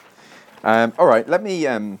All right, let me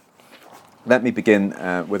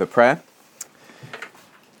begin with a prayer,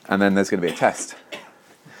 and then there's going to be a test.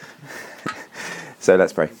 So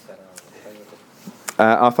let's pray.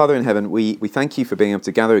 Our Father in heaven, we thank you for being able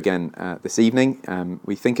to gather again this evening.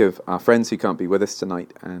 We think of our friends who can't be with us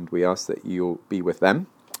tonight, and we ask that you'll be with them.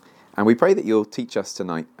 And we pray that you'll teach us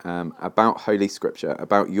tonight about Holy Scripture,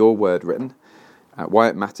 about your word written, why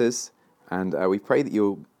it matters, and we pray that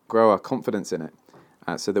you'll grow our confidence in it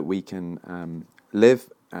so that we can live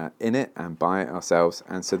in it and by it ourselves,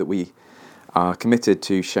 and so that we are committed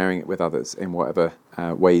to sharing it with others in whatever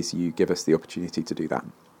ways you give us the opportunity to do that.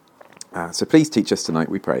 So please teach us tonight,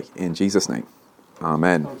 we pray, in Jesus' name.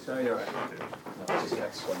 Amen.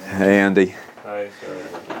 Hey, Andy. Hi,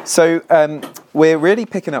 So we're really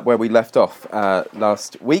picking up where we left off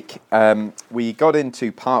last week. We got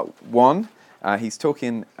into part one. He's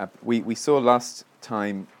talking, we saw last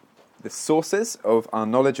time the sources of our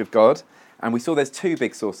knowledge of God, and we saw there's two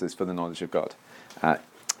big sources for the knowledge of God.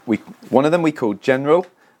 One of them we call general,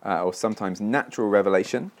 or sometimes natural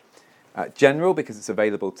revelation. General because it's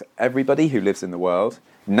available to everybody who lives in the world.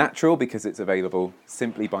 Natural because it's available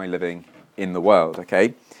simply by living in the world,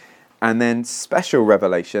 okay? And then special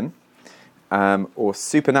revelation, or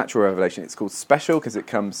supernatural revelation. It's called special because it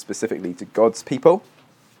comes specifically to God's people.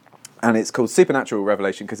 And it's called supernatural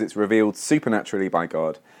revelation because it's revealed supernaturally by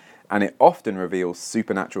God. And it often reveals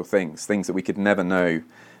supernatural things that we could never know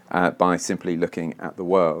by simply looking at the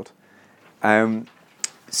world.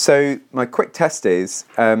 So my quick test is,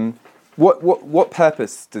 what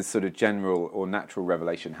purpose does sort of general or natural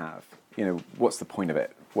revelation have? You know, what's the point of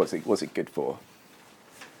it? What's it good for?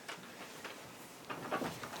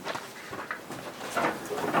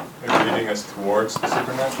 leading us towards the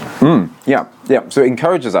supernatural? Yeah. So it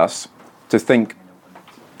encourages us to think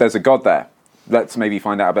there's a God there. Let's maybe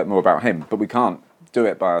find out a bit more about him. But we can't do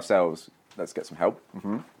it by ourselves. Let's get some help.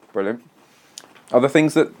 Brilliant. Other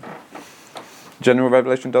things that general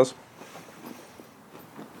revelation does?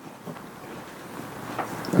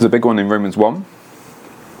 There's a big one in Romans 1.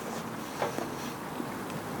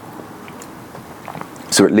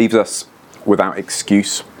 So it leaves us without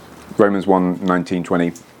excuse. Romans 1, 19,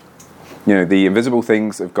 20. You know, the invisible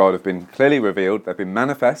things of God have been clearly revealed. They've been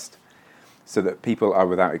manifest so that people are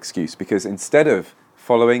without excuse. Because instead of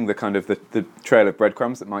following the kind of the trail of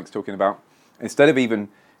breadcrumbs that Mike's talking about, instead of even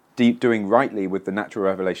doing rightly with the natural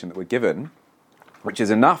revelation that we're given, which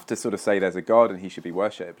is enough to sort of say there's a God and he should be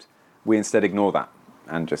worshipped, we instead ignore that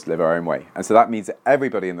and just live our own way. And so that means that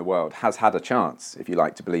everybody in the world has had a chance, if you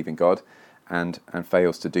like, to believe in God and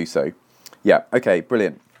fails to do so. Yeah, okay,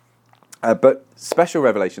 brilliant. But special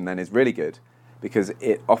revelation then is really good because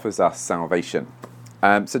it offers us salvation.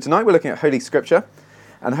 So tonight we're looking at Holy Scripture,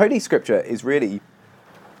 and Holy Scripture is really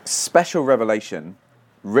special revelation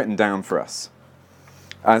written down for us.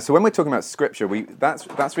 So when we're talking about Scripture,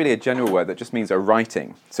 that's really a general word that just means a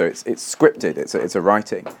writing. So it's scripted, it's a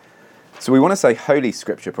writing. So we want to say Holy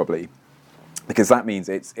Scripture probably, because that means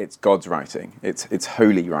it's God's writing, it's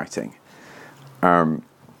holy writing.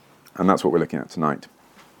 And that's what we're looking at tonight.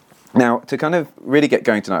 Now, to kind of really get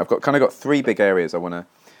going tonight, I've got three big areas I want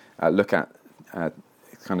to look at,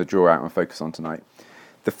 kind of draw out and focus on tonight.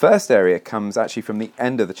 The first area comes actually from the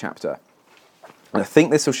end of the chapter. And I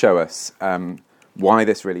think this will show us why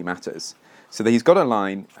this really matters. So he's got a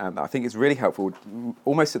line that I think is really helpful,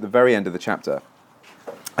 almost at the very end of the chapter.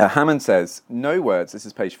 Hammond says, no words, this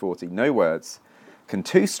is page 40, no words can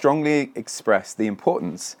too strongly express the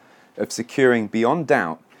importance of securing beyond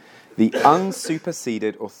doubt the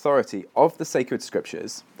unsuperseded authority of the sacred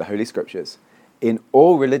scriptures, the Holy Scriptures, in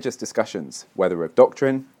all religious discussions, whether of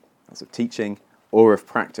doctrine, as of teaching, or of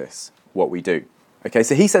practice, what we do. Okay,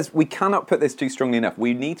 so he says we cannot put this too strongly enough.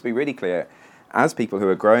 We need to be really clear, as people who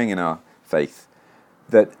are growing in our faith,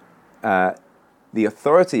 that the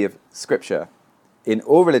authority of Scripture in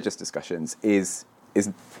all religious discussions is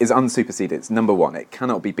unsuperseded. It's number one. It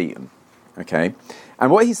cannot be beaten. Okay, and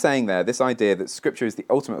what he's saying there, this idea that Scripture is the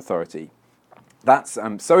ultimate authority, that's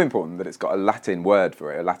so important that it's got a Latin word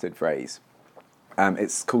for it, a Latin phrase.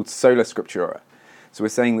 It's called sola scriptura. So we're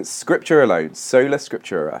saying that Scripture alone, sola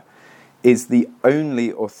scriptura, is the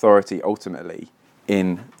only authority ultimately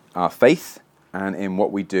in our faith and in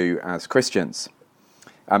what we do as Christians.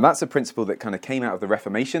 That's a principle that kind of came out of the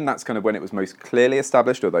Reformation. That's kind of when it was most clearly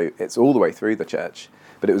established, although it's all the way through the church.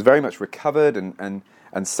 But it was very much recovered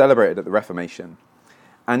and celebrated at the Reformation.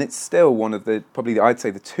 And it's still one of I'd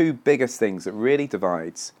say the two biggest things that really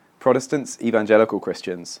divides Protestants, evangelical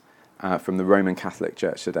Christians, from the Roman Catholic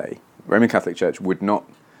Church today. The Roman Catholic Church would not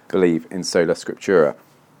believe in sola scriptura,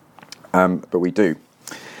 but we do.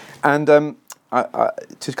 And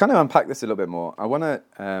to kind of unpack this a little bit more, I want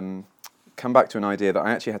to come back to an idea that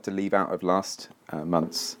I actually had to leave out of last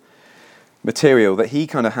month's material that he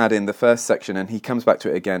kind of had in the first section, and he comes back to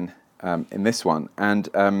it again in this one.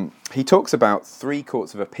 And he talks about three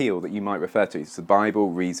courts of appeal that you might refer to. It's the Bible,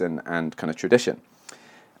 reason, and kind of tradition.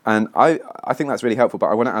 And I think that's really helpful, but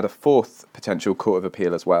I want to add a fourth potential court of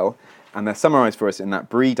appeal as well. And they're summarised for us in that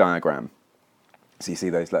Brie diagram. So you see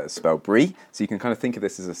those letters spelled Brie. So you can kind of think of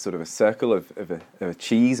this as a sort of a circle of a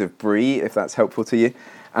cheese, of Brie, if that's helpful to you.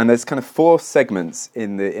 And there's kind of four segments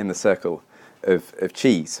in the circle of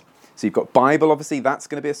cheese. So you've got Bible, obviously, that's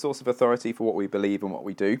going to be a source of authority for what we believe and what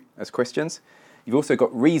we do as Christians. You've also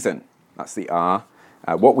got reason, that's the R,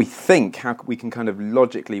 what we think, how we can kind of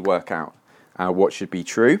logically work out what should be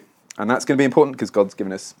true. And that's going to be important because God's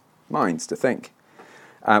given us minds to think.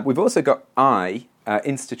 We've also got I,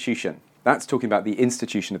 institution. That's talking about the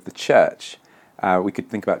institution of the church. We could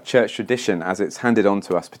think about church tradition as it's handed on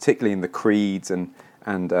to us, particularly in the creeds and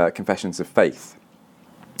confessions of faith.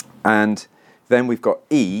 And then we've got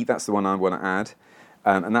E, that's the one I want to add,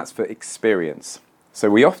 and that's for experience. So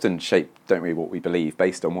we often shape, don't we, what we believe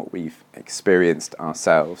based on what we've experienced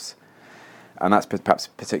ourselves. And that's perhaps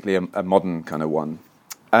particularly a modern kind of one.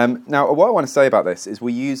 Now, what I want to say about this is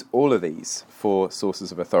we use all of these for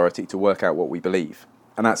sources of authority to work out what we believe.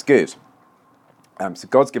 And that's good. So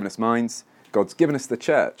God's given us minds, God's given us the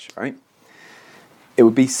church, right? It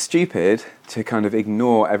would be stupid to kind of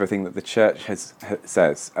ignore everything that the church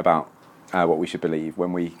says about what we should believe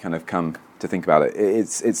when we kind of come to think about it.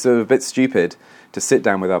 It's sort of a bit stupid to sit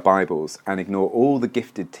down with our Bibles and ignore all the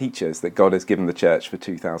gifted teachers that God has given the church for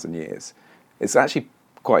 2,000 years. It's actually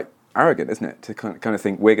quite arrogant, isn't it, to kind of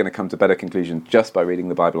think we're going to come to better conclusions just by reading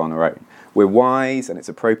the Bible on our own. We're wise, and it's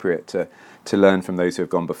appropriate to learn from those who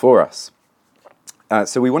have gone before us.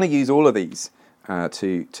 So we want to use all of these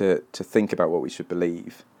to think about what we should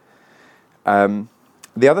believe.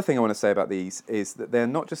 The other thing I want to say about these is that they're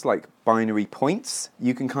not just like binary points.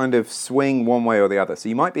 You can kind of swing one way or the other. So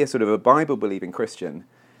you might be a sort of a Bible-believing Christian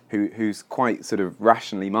who's quite sort of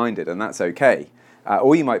rationally minded, and that's okay.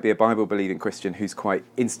 Or you might be a Bible-believing Christian who's quite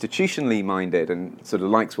institutionally minded and sort of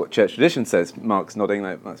likes what church tradition says. Mark's nodding,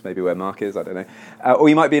 that's maybe where Mark is, I don't know. Or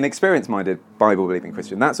you might be an experience-minded Bible-believing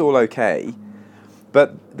Christian. That's all okay.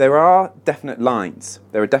 But there are definite lines.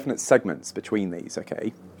 There are definite segments between these,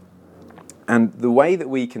 okay? And the way that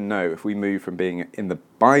we can know if we move from being in the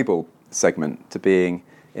Bible segment to being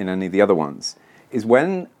in any of the other ones is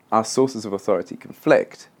when our sources of authority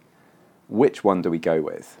conflict, which one do we go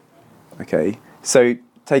with? Okay, so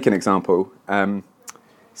take an example.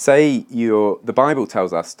 Say the Bible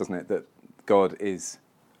tells us, doesn't it, that God is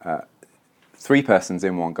three persons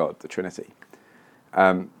in one God, the Trinity.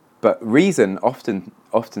 But reason often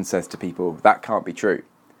says to people, that can't be true.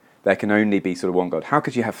 There can only be sort of one God. How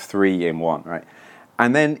could you have three in one, right?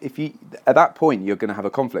 And then at that point, you're going to have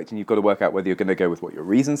a conflict, and you've got to work out whether you're going to go with what your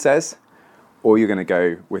reason says, or you're going to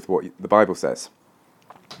go with what the Bible says.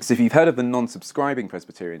 So if you've heard of the non-subscribing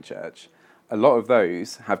Presbyterian Church, a lot of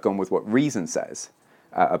those have gone with what reason says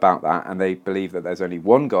about that, and they believe that there's only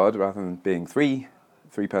one God rather than being three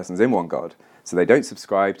persons in one God. So they don't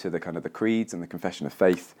subscribe to the kind of the creeds and the confession of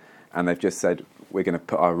faith, and they've just said we're going to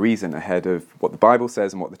put our reason ahead of what the Bible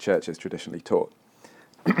says and what the church has traditionally taught.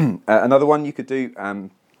 Another one you could do,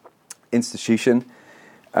 institution.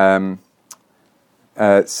 Say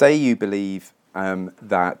you believe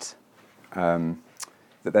that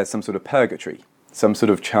there's some sort of purgatory, some sort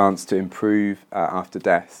of chance to improve after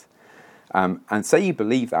death. And say you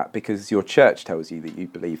believe that because your church tells you that you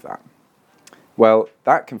believe that. Well,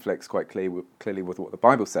 that conflicts quite clearly with what the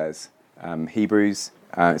Bible says. Hebrews,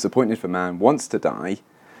 it's appointed for man once to die,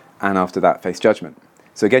 and after that face judgment.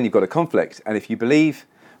 So again, you've got a conflict. And if you believe,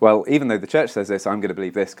 well, even though the church says this, I'm going to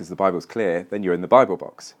believe this because the Bible's clear, then you're in the Bible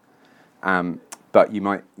box. But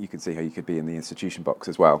you can see how you could be in the institution box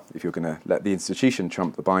as well, if you're going to let the institution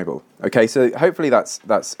trump the Bible. Okay, so hopefully that's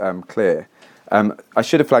clear. I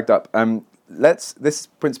should have flagged up. This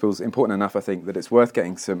principle is important enough, I think, that it's worth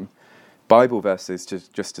getting some Bible verses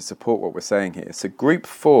just to support what we're saying here. So group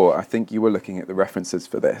 4, I think you were looking at the references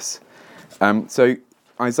for this. So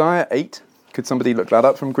Isaiah 8, could somebody look that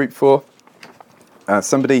up from group 4?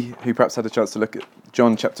 Somebody who perhaps had a chance to look at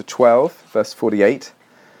John chapter 12, verse 48.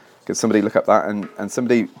 Could somebody look up that? And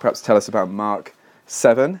somebody perhaps tell us about Mark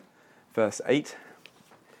 7, verse 8.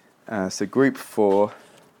 So group 4,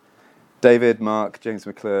 David, Mark, James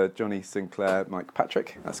McClure, Johnny Sinclair, Mike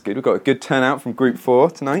Patrick. That's good. We've got a good turnout from group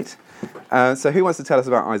 4 tonight. So who wants to tell us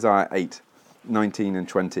about Isaiah 8, 19 and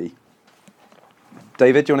 20?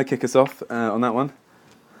 David, do you want to kick us off on that one?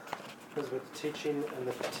 was with the teaching and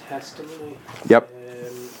the testimony. Yep.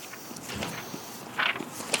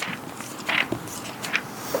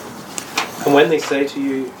 And when they say to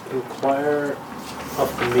you, inquire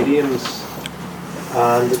of the mediums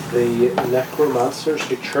and the necromancers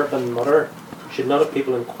who chirp and mutter, should not have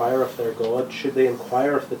people inquire of their God? Should they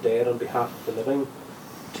inquire of the dead on behalf of the living?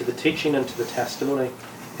 To the teaching and to the testimony,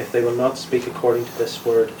 if they will not speak according to this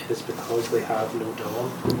word, it is because they have no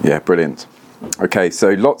dawn. Yeah, brilliant. Okay,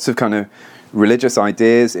 so lots of kind of religious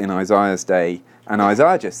ideas in Isaiah's day, and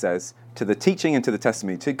Isaiah just says, to the teaching and to the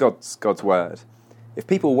testimony, to God's word. If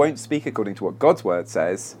people won't speak according to what God's word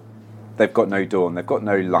says, they've got no dawn, they've got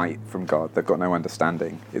no light from God, they've got no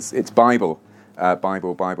understanding. It's Bible,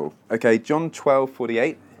 Bible. Okay, John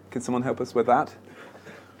 12:48. Can someone help us with that?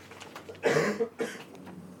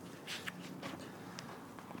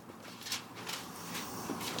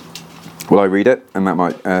 Will I read it? And that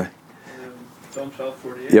might... John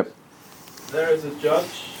 12:48. Yep. There is a judge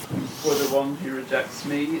for the one who rejects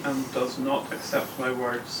me and does not accept my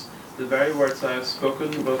words. The very words I have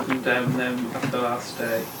spoken will condemn them at the last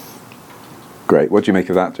day. Great. What do you make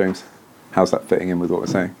of that, James? How's that fitting in with what we're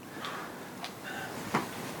saying?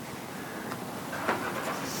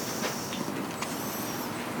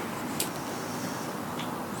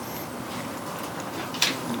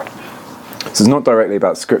 So it's not directly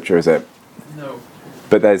about Scripture, is it? No.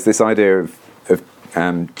 But there's this idea of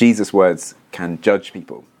Jesus' words can judge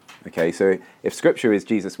people. Okay, so if Scripture is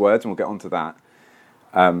Jesus' words, and we'll get onto that,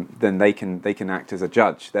 then they can act as a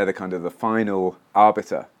judge. They're the kind of the final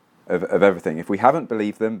arbiter of everything. If we haven't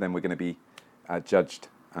believed them, then we're going to be judged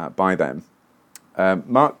by them.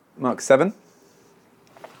 Mark 7,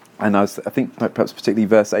 and I think perhaps particularly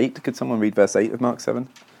verse 8. Could someone read verse 8 of Mark 7?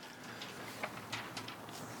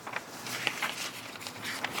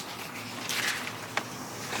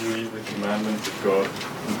 Read the commandments of God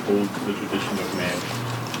and hold to the tradition of men.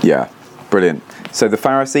 Yeah, brilliant. So the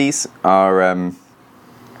Pharisees are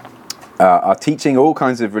teaching all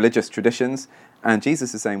kinds of religious traditions, and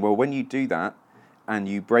Jesus is saying, well, when you do that and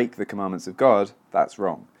you break the commandments of God, that's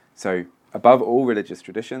wrong. So above all religious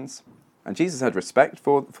traditions, and Jesus had respect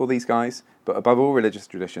for these guys, but above all religious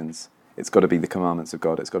traditions, it's got to be the commandments of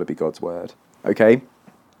God, it's got to be God's word. Okay?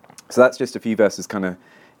 So that's just a few verses kind of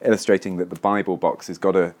illustrating that the Bible box has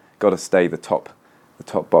got to stay the top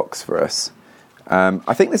box for us.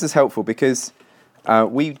 I think this is helpful because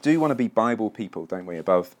we do want to be Bible people, don't we,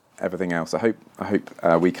 above everything else. I hope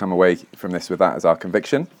we come away from this with that as our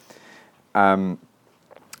conviction. And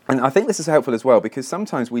I think this is helpful as well because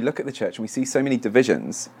sometimes we look at the church and we see so many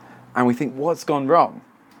divisions and we think, what's gone wrong?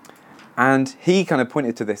 And he kind of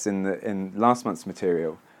pointed to this in last month's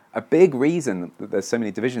material. A big reason that there's so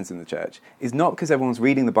many divisions in the church is not because everyone's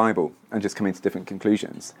reading the Bible and just coming to different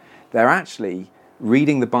conclusions. They're actually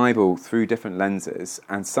reading the Bible through different lenses,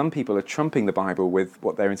 and some people are trumping the Bible with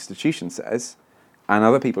what their institution says, and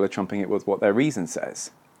other people are trumping it with what their reason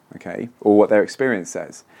says, okay, or what their experience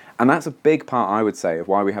says. And that's a big part, I would say, of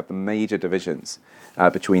why we have the major divisions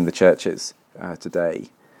between the churches today.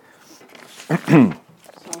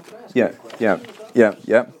 Yeah.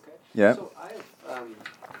 So I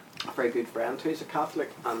have a very good friend who's a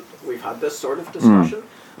Catholic, and we've had this sort of discussion,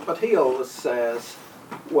 but he always says,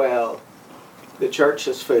 well, the church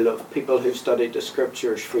is full of people who've studied the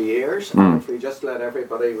scriptures for years, and if we just let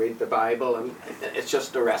everybody read the Bible, and it's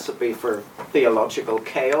just a recipe for theological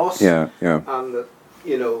chaos, and that,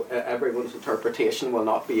 you know, everyone's interpretation will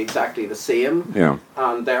not be exactly the same,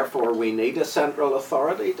 and therefore we need a central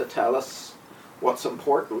authority to tell us what's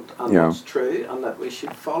important and what's true, and that we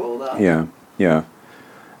should follow that.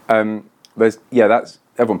 That's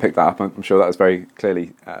everyone picked that up. I'm sure that was very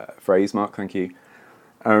clearly phrased, Mark. Thank you.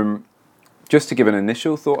 Just to give an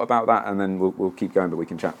initial thought about that, and then we'll keep going, but we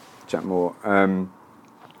can chat more.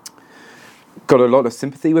 Got a lot of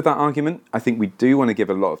sympathy with that argument. I think we do want to give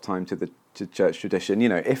a lot of time to church tradition. You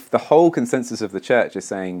know, if the whole consensus of the church is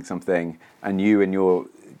saying something, and you in your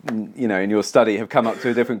study have come up to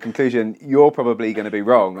a different conclusion, you're probably going to be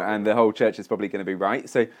wrong, and the whole church is probably going to be right.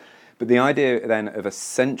 So, but the idea then of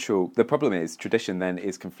the problem is tradition then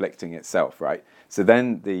is conflicting itself, right? So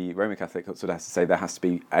then the Roman Catholic sort of has to say there has to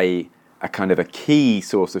be a kind of a key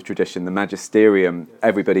source of tradition, the magisterium,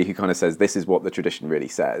 everybody who kind of says this is what the tradition really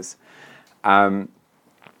says. And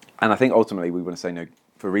I think ultimately we want to say, no,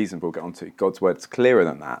 for a reason we'll get on to, God's word's clearer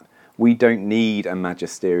than that. We don't need a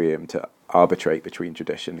magisterium to arbitrate between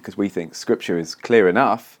tradition, because we think Scripture is clear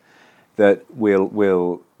enough that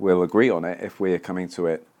we'll agree on it if we're coming to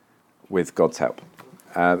it with God's help.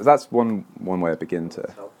 That's one way I begin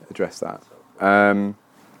to address that.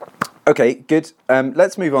 Okay, good.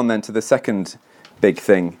 Let's move on then to the second big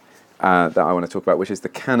thing that I want to talk about, which is the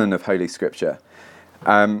canon of Holy Scripture.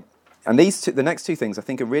 And the next two things, I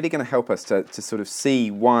think, are really going to help us to sort of see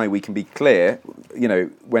why we can be clear,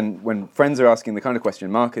 when friends are asking the kind of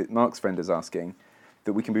question Mark's friend is asking,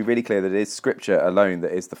 that we can be really clear that it is Scripture alone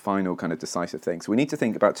that is the final kind of decisive thing. So we need to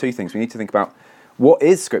think about two things. We need to think about what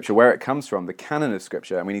is Scripture, where it comes from, the canon of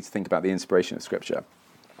Scripture, and we need to think about the inspiration of Scripture.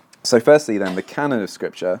 So firstly, then, the canon of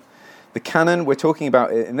Scripture. The canon, we're talking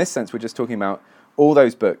about, in this sense, we're just talking about all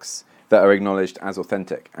those books that are acknowledged as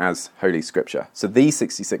authentic, as Holy Scripture. So these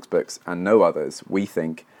 66 books and no others, we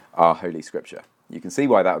think, are Holy Scripture. You can see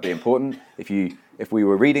why that would be important. If we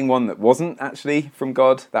were reading one that wasn't actually from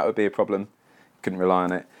God, that would be a problem. Couldn't rely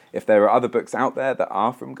on it. If there are other books out there that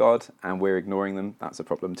are from God and we're ignoring them, that's a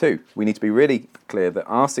problem too. We need to be really clear that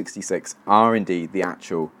our 66 are indeed the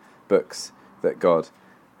actual books that God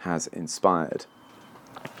has inspired.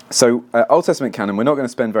 So, Old Testament canon, we're not going to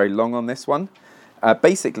spend very long on this one.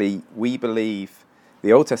 Basically, we believe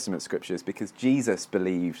the Old Testament scriptures because Jesus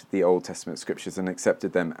believed the Old Testament scriptures and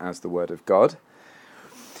accepted them as the word of God.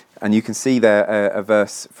 And you can see there a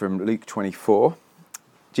verse from Luke 24.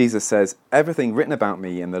 Jesus says, "Everything written about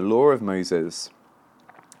me in the law of Moses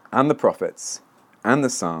and the prophets and the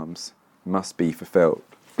Psalms must be fulfilled."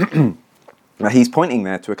 Now he's pointing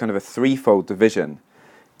there to a kind of a threefold division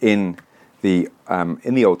in the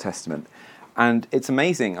Old Testament. And it's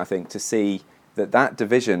amazing, I think, to see that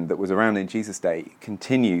division that was around in Jesus' day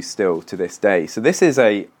continues still to this day. So this is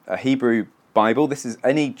a Hebrew Bible. This is,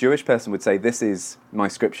 any Jewish person would say, this is my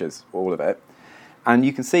scriptures, all of it. And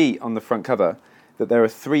you can see on the front cover that there are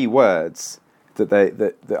three words that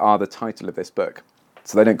are the title of this book.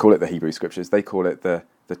 So they don't call it the Hebrew Scriptures, they call it the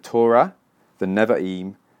Torah, the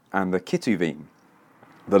Nevi'im, and the Ketuvim.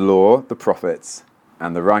 The law, the prophets,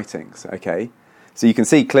 and the writings, okay? So you can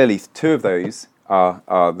see clearly two of those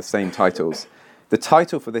are the same titles. The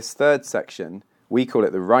title for this third section, we call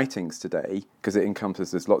it the writings today, because it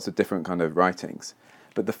encompasses lots of different kind of writings.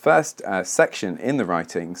 But the first section in the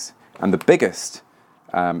writings, and the biggest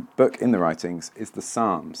book in the writings, is the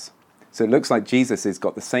Psalms. So it looks like Jesus has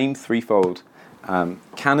got the same threefold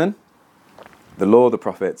canon, the law, the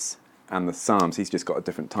prophets, and the Psalms. He's just got a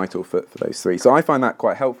different title for those three. So I find that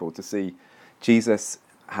quite helpful to see Jesus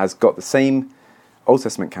has got the same Old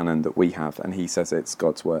Testament canon that we have, and he says it's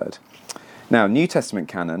God's word. Now, New Testament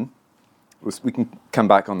canon, we can come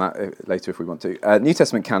back on that later if we want to. New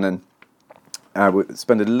Testament canon, we'll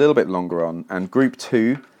spend a little bit longer on, and group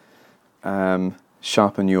 2,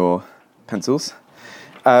 sharpen your pencils.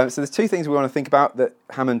 So there's two things we want to think about that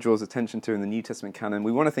Hammond draws attention to in the New Testament canon.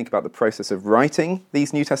 We want to think about the process of writing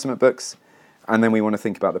these New Testament books, and then we want to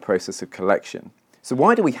think about the process of collection. So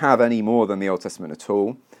why do we have any more than the Old Testament at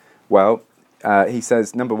all? Well, he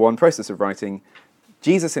says, number one, process of writing.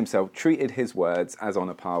 Jesus himself treated his words as on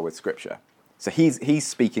a par with Scripture. So he's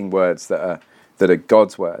speaking words that are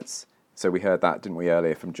God's words. So we heard that, didn't we,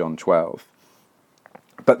 earlier from John 12.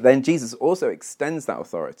 But then Jesus also extends that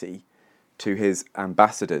authority to his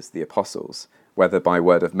ambassadors, the apostles, whether by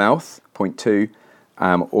word of mouth, point 2,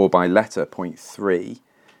 or by letter, point 3.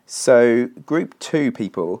 So group 2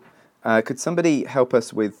 people, could somebody help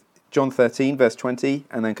us with John 13, verse 20,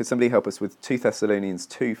 and then could somebody help us with 2 Thessalonians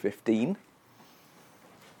 2:15?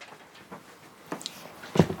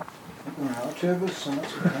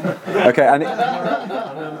 Okay, and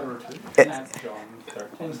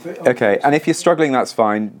okay, and if you're struggling, that's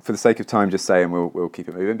fine. For the sake of time, just say, and we'll keep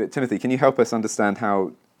it moving. But Timothy, can you help us understand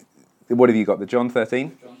how? What have you got? The John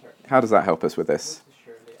 13. How does that help us with this?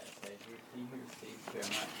 Surely I say, he who receives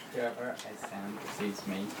whoever I send receives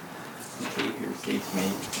me, and he who receives me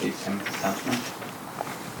receives him who sent me.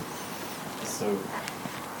 So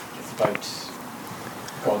it's about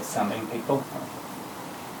God sending people,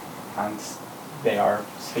 and they are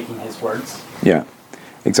speaking his words. Yeah,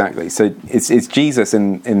 exactly. So it's Jesus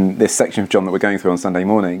in this section of John that we're going through on Sunday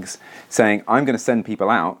mornings saying, I'm going to send people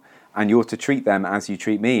out and you're to treat them as you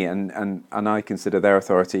treat me. And I consider their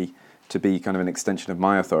authority to be kind of an extension of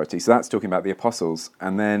my authority. So that's talking about the apostles.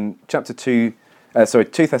 And then 2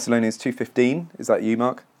 Thessalonians 2:15. Is that you,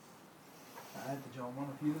 Mark?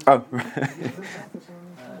 Oh.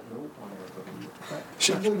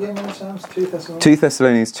 2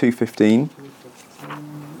 Thessalonians 2:15.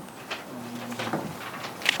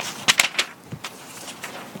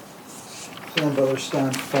 So then, brothers,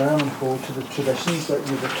 stand firm and hold to the traditions that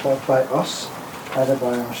you were taught by us, either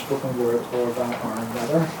by our spoken word or by our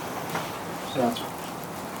letter. So that's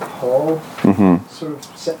Paul sort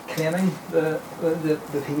of claiming that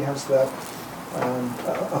he has that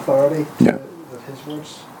authority, that his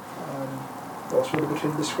words also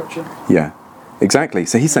between the scripture. Yeah, exactly.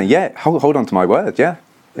 So he's saying, hold on to my word, yeah.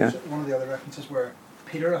 There's one of the other references where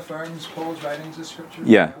Peter affirms Paul's writings as scripture.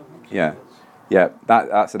 Yeah, yeah. Yeah,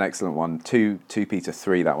 that's an excellent one. 2 Peter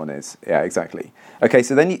 3, that one is. Yeah, exactly. Okay,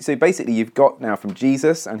 so so basically you've got now from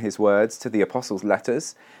Jesus and his words to the apostles'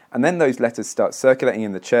 letters, and then those letters start circulating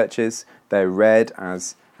in the churches. They're read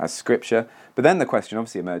as scripture. But then the question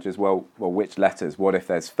obviously emerges, well, which letters? What if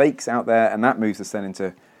there's fakes out there? And that moves us then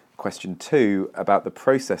into question 2 about the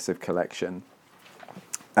process of collection.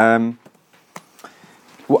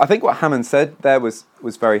 Well, I think what Hammond said there was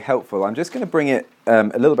very helpful. I'm just going to bring it a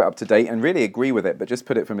little bit up to date and really agree with it, but just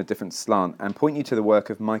put it from a different slant and point you to the work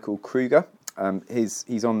of Michael Kruger.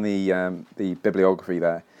 He's on the bibliography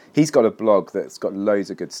there. He's got a blog that's got loads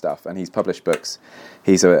of good stuff, and he's published books.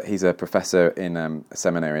 He's a professor in a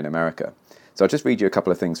seminary in America. So I'll just read you a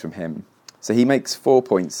couple of things from him. So he makes 4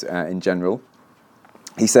 points in general.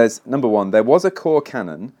 He says, number 1, there was a core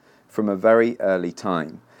canon from a very early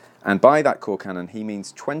time. And by that core canon, he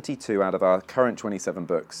means 22 out of our current 27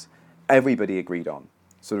 books, everybody agreed on,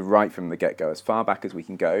 sort of right from the get-go. As far back as we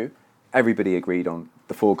can go, everybody agreed on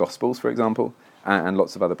the 4 Gospels, for example, and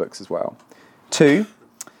lots of other books as well. 2,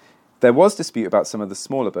 there was dispute about some of the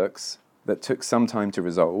smaller books that took some time to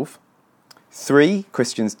resolve. 3,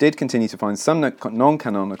 Christians did continue to find some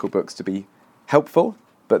non-canonical books to be helpful,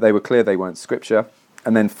 but they were clear they weren't scripture.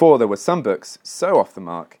 And then 4, there were some books so off the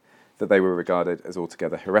mark that they were regarded as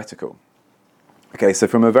altogether heretical. Okay, so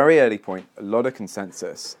from a very early point, a lot of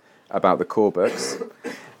consensus about the core books.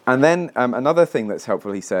 And then another thing that's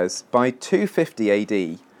helpful, he says, by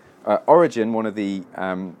 250 AD, Origen, one of the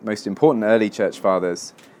most important early church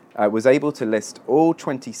fathers, was able to list all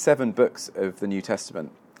 27 books of the New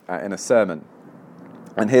Testament in a sermon.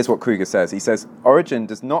 And here's what Kruger says. He says, Origen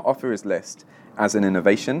does not offer his list as an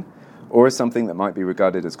innovation or as something that might be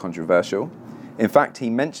regarded as controversial. In fact, he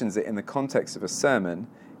mentions it in the context of a sermon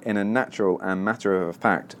in a natural and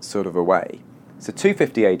matter-of-fact sort of a way. So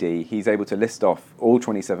 250 AD, he's able to list off all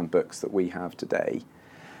 27 books that we have today.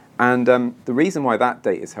 And the reason why that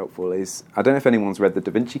date is helpful is, I don't know if anyone's read the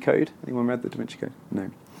Da Vinci Code. Anyone read the Da Vinci Code?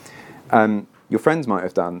 No. Your friends might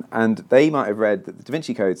have done, and they might have read that the Da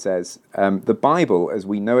Vinci Code says the Bible, as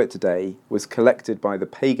we know it today, was collected by the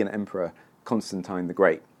pagan emperor Constantine the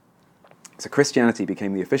Great. So Christianity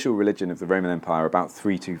became the official religion of the Roman Empire about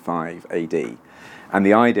 325 AD. And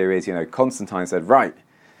the idea is, Constantine said, right,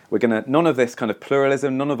 we're going to, none of this kind of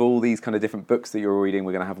pluralism, none of all these kind of different books that you're reading,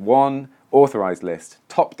 we're going to have one authorized list,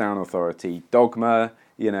 top-down authority, dogma,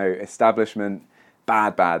 establishment,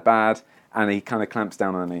 bad, and he kind of clamps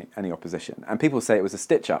down on any opposition. And people say it was a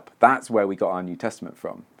stitch-up. That's where we got our New Testament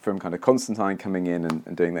from kind of Constantine coming in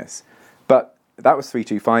and doing this. But that was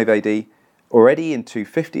 325 AD. Already in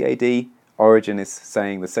 250 AD, Origen is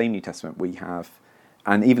saying the same New Testament we have,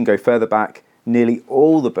 and even go further back, nearly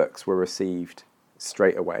all the books were received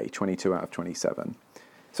straight away, 22 out of 27.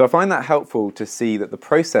 So I find that helpful to see that the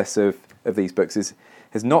process of these books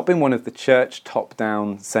has not been one of the church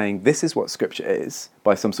top-down saying this is what Scripture is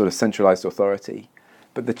by some sort of centralized authority,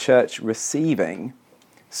 but the church receiving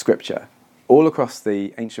Scripture all across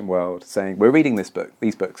the ancient world saying, we're reading these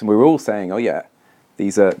books, and we're all saying, oh yeah,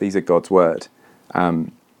 these are God's word.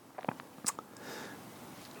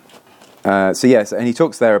 So yes, and he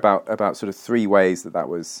talks there about sort of 3 ways that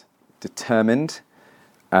was determined.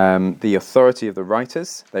 The authority of the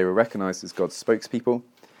writers, they were recognized as God's spokespeople.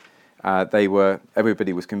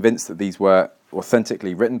 Everybody was convinced that these were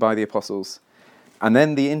authentically written by the apostles. And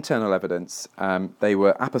then the internal evidence, they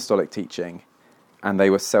were apostolic teaching, and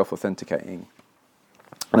they were self-authenticating.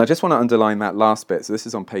 And I just want to underline that last bit. So this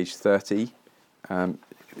is on page 30,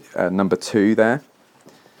 number 2 there.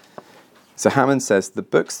 So Hammond says, the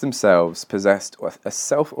books themselves possessed a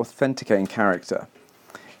self-authenticating character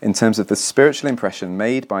in terms of the spiritual impression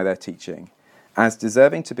made by their teaching, as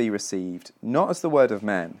deserving to be received not as the word of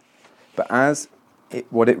men, but as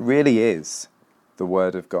what it really is, the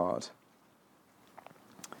word of God.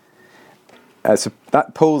 So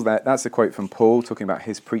that's a quote from Paul talking about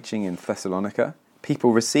his preaching in Thessalonica.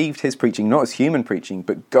 People received his preaching not as human preaching,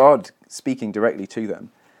 but God speaking directly to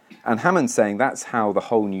them. And Hammond's saying that's how the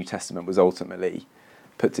whole New Testament was ultimately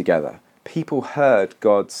put together. People heard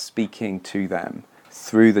God speaking to them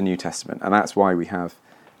through the New Testament, and that's why we have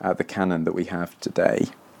the canon that we have today.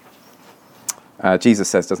 Jesus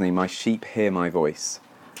says, doesn't he, my sheep hear my voice,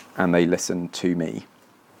 and they listen to me.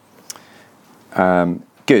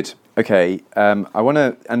 Good. Okay, I want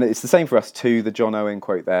to, and it's the same for us too, the John Owen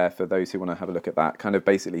quote there, for those who want to have a look at that, kind of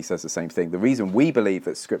basically says the same thing. The reason we believe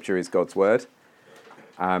that Scripture is God's word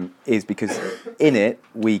is because in it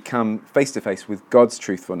we come face to face with God's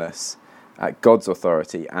truthfulness, God's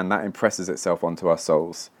authority, and that impresses itself onto our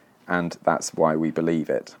souls, and that's why we believe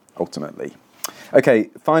it, ultimately. Okay,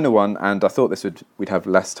 final one, and I thought we'd have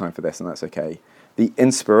less time for this, and that's okay. The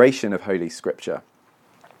inspiration of Holy Scripture.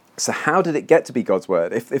 So how did it get to be God's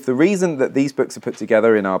Word? If the reason that these books are put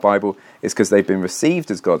together in our Bible is because they've been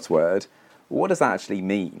received as God's Word, what does that actually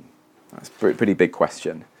mean? That's a pretty big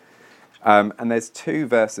question. And there's two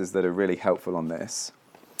verses that are really helpful on this.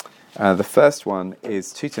 The first one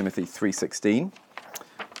is 2 Timothy 3:16.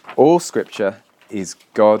 All Scripture is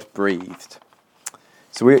God-breathed.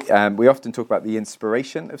 So we often talk about the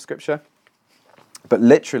inspiration of Scripture, but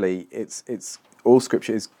literally it's all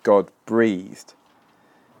Scripture is God-breathed.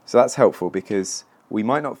 So that's helpful because we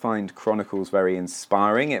might not find Chronicles very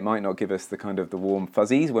inspiring. It might not give us the warm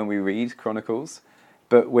fuzzies when we read Chronicles,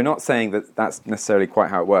 but we're not saying that that's necessarily quite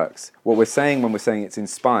how it works. What we're saying when we're saying it's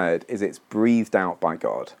inspired is it's breathed out by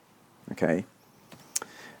God. Okay.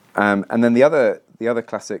 And then the other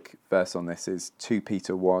classic verse on this is 2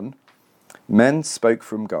 Peter 1. Men spoke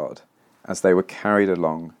from God as they were carried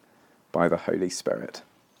along by the Holy Spirit.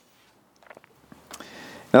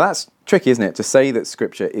 Now that's tricky, isn't it, to say that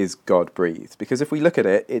Scripture is God-breathed? Because if we look at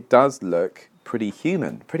it, it does look pretty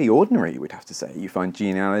human, pretty ordinary, we'd have to say. You find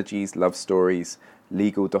genealogies, love stories,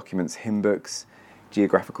 legal documents, hymn books,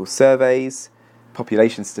 geographical surveys,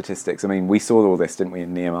 population statistics. I mean, we saw all this, didn't we,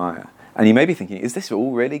 in Nehemiah? And you may be thinking, is this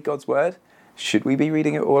all really God's Word? Should we be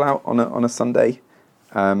reading it all out on a Sunday?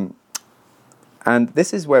 And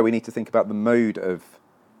this is where we need to think about the mode of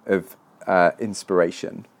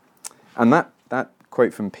inspiration. And that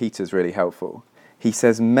quote from Peter is really helpful. He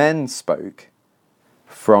says, men spoke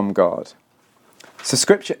from God. So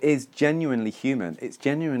Scripture is genuinely human. It's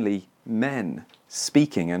genuinely men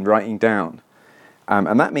speaking and writing down.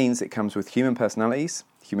 And that means it comes with human personalities,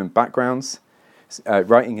 human backgrounds,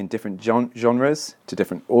 writing in different genres to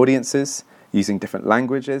different audiences, using different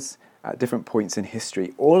languages at different points in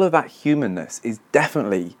history. All of that humanness is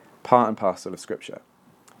definitely part and parcel of Scripture.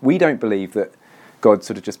 We don't believe that God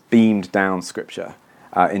sort of just beamed down Scripture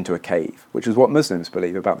into a cave, which is what Muslims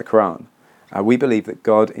believe about the Quran. We believe that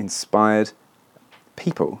God inspired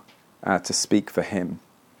people to speak for him.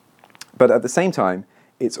 But at the same time,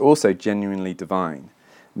 it's also genuinely divine.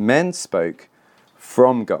 Men spoke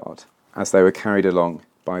from God as they were carried along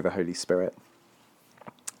by the Holy Spirit.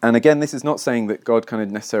 And again, this is not saying that God kind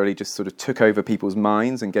of necessarily just sort of took over people's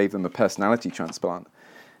minds and gave them a personality transplant.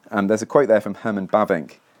 There's a quote there from Herman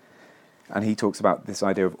Bavinck, and he talks about this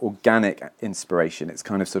idea of organic inspiration. It's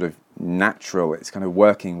kind of sort of natural. It's kind of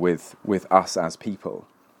working with us as people.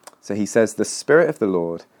 So he says, the Spirit of the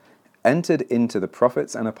Lord entered into the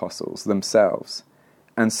prophets and apostles themselves,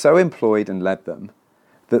 and so employed and led them,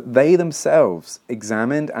 that they themselves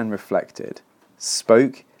examined and reflected,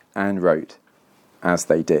 spoke and wrote as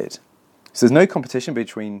they did. So there's no competition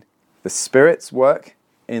between the Spirit's work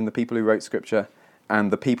in the people who wrote Scripture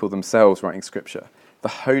and the people themselves writing Scripture. The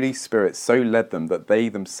Holy Spirit so led them that they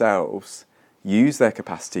themselves used their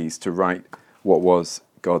capacities to write what was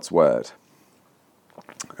God's Word.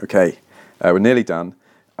 Okay, we're nearly done.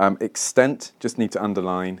 Extent, just need to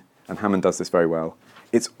underline, and Hammond does this very well,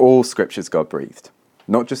 it's all Scriptures God-breathed.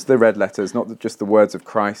 Not just the red letters, not just the words of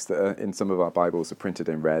Christ that are in some of our Bibles are printed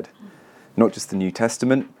in red. Not just the New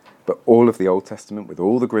Testament, but all of the Old Testament with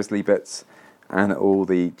all the grisly bits and all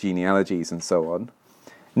the genealogies and so on.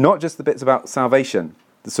 Not just the bits about salvation,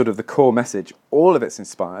 the sort of the core message. All of it's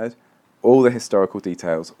inspired, all the historical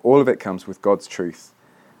details, all of it comes with God's truth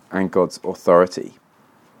and God's authority.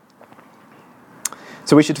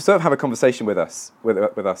 So we should sort of have a conversation with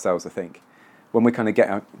ourselves, I think, when we kind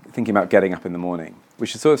of thinking about getting up in the morning. We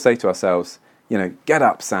should sort of say to ourselves, get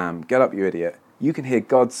up, Sam, get up, you idiot. You can hear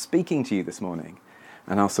God speaking to you this morning.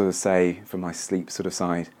 And I'll sort of say, from my sleep sort of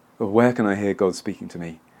side, well, where can I hear God speaking to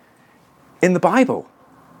me? In the Bible.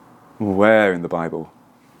 Where in the Bible?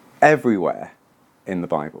 Everywhere in the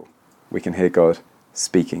Bible we can hear God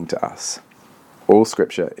speaking to us. All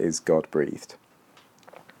Scripture is God-breathed.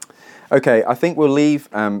 Okay, I think we'll leave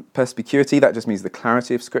perspicuity. That just means the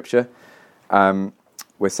clarity of Scripture.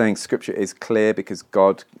 We're saying Scripture is clear because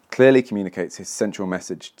God clearly communicates his central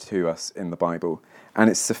message to us in the Bible. And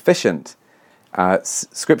it's sufficient.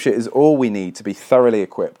 Scripture is all we need to be thoroughly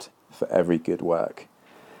equipped for every good work.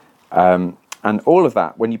 And all of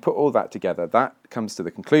that, when you put all that together, that comes to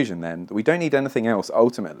the conclusion then that we don't need anything else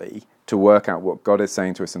ultimately to work out what God is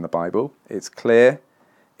saying to us in the Bible. It's clear,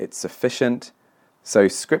 it's sufficient. So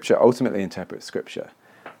Scripture ultimately interprets Scripture,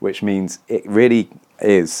 which means it really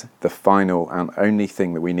is the final and only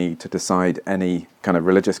thing that we need to decide any kind of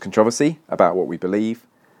religious controversy about what we believe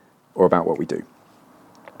or about what we do.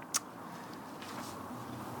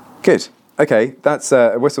 Good. Okay, that's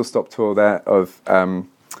a whistle-stop tour there of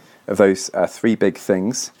of those three big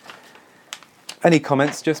things. Any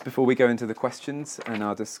comments just before we go into the questions and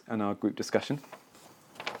our group discussion?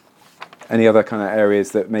 Any other kind of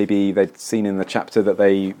areas that maybe they'd seen in the chapter that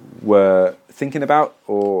they were thinking about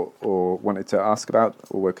or wanted to ask about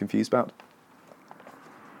or were confused about?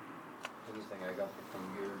 The only thing I got from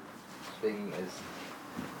your speaking is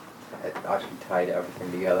it actually tied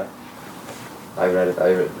everything together. I read it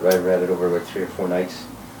over about 3 or 4 nights,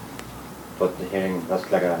 but the hearing, that's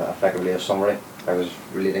like effectively a summary. I was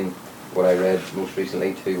relating what I read most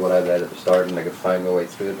recently to what I read at the start, and I could find my way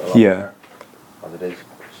through it a lot better, as it is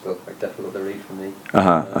still quite difficult to read for me.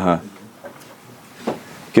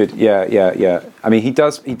 Good. Yeah. I mean, he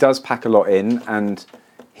does pack a lot in, and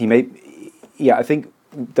I think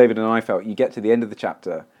David and I felt you get to the end of the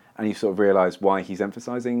chapter and you sort of realise why he's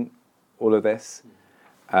emphasising all of this.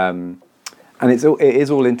 And it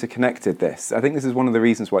is all interconnected, this. I think this is one of the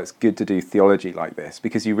reasons why it's good to do theology like this,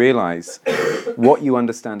 because you realise what you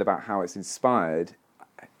understand about how it's inspired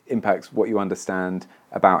impacts what you understand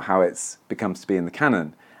about how it becomes to be in the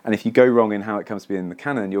canon. And if you go wrong in how it comes to be in the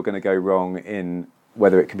canon, you're going to go wrong in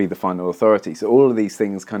whether it can be the final authority. So all of these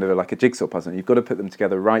things kind of are like a jigsaw puzzle. You've got to put them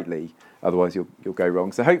together rightly, otherwise you'll go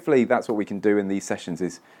wrong. So hopefully that's what we can do in these sessions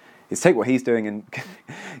is take what he's doing and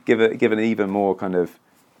give an even more kind of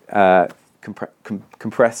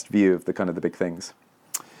compressed view of the kind of the big things.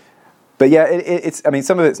 But yeah, it's. I mean,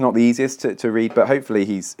 some of it's not the easiest to read, but hopefully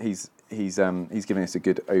he's giving us a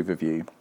good overview.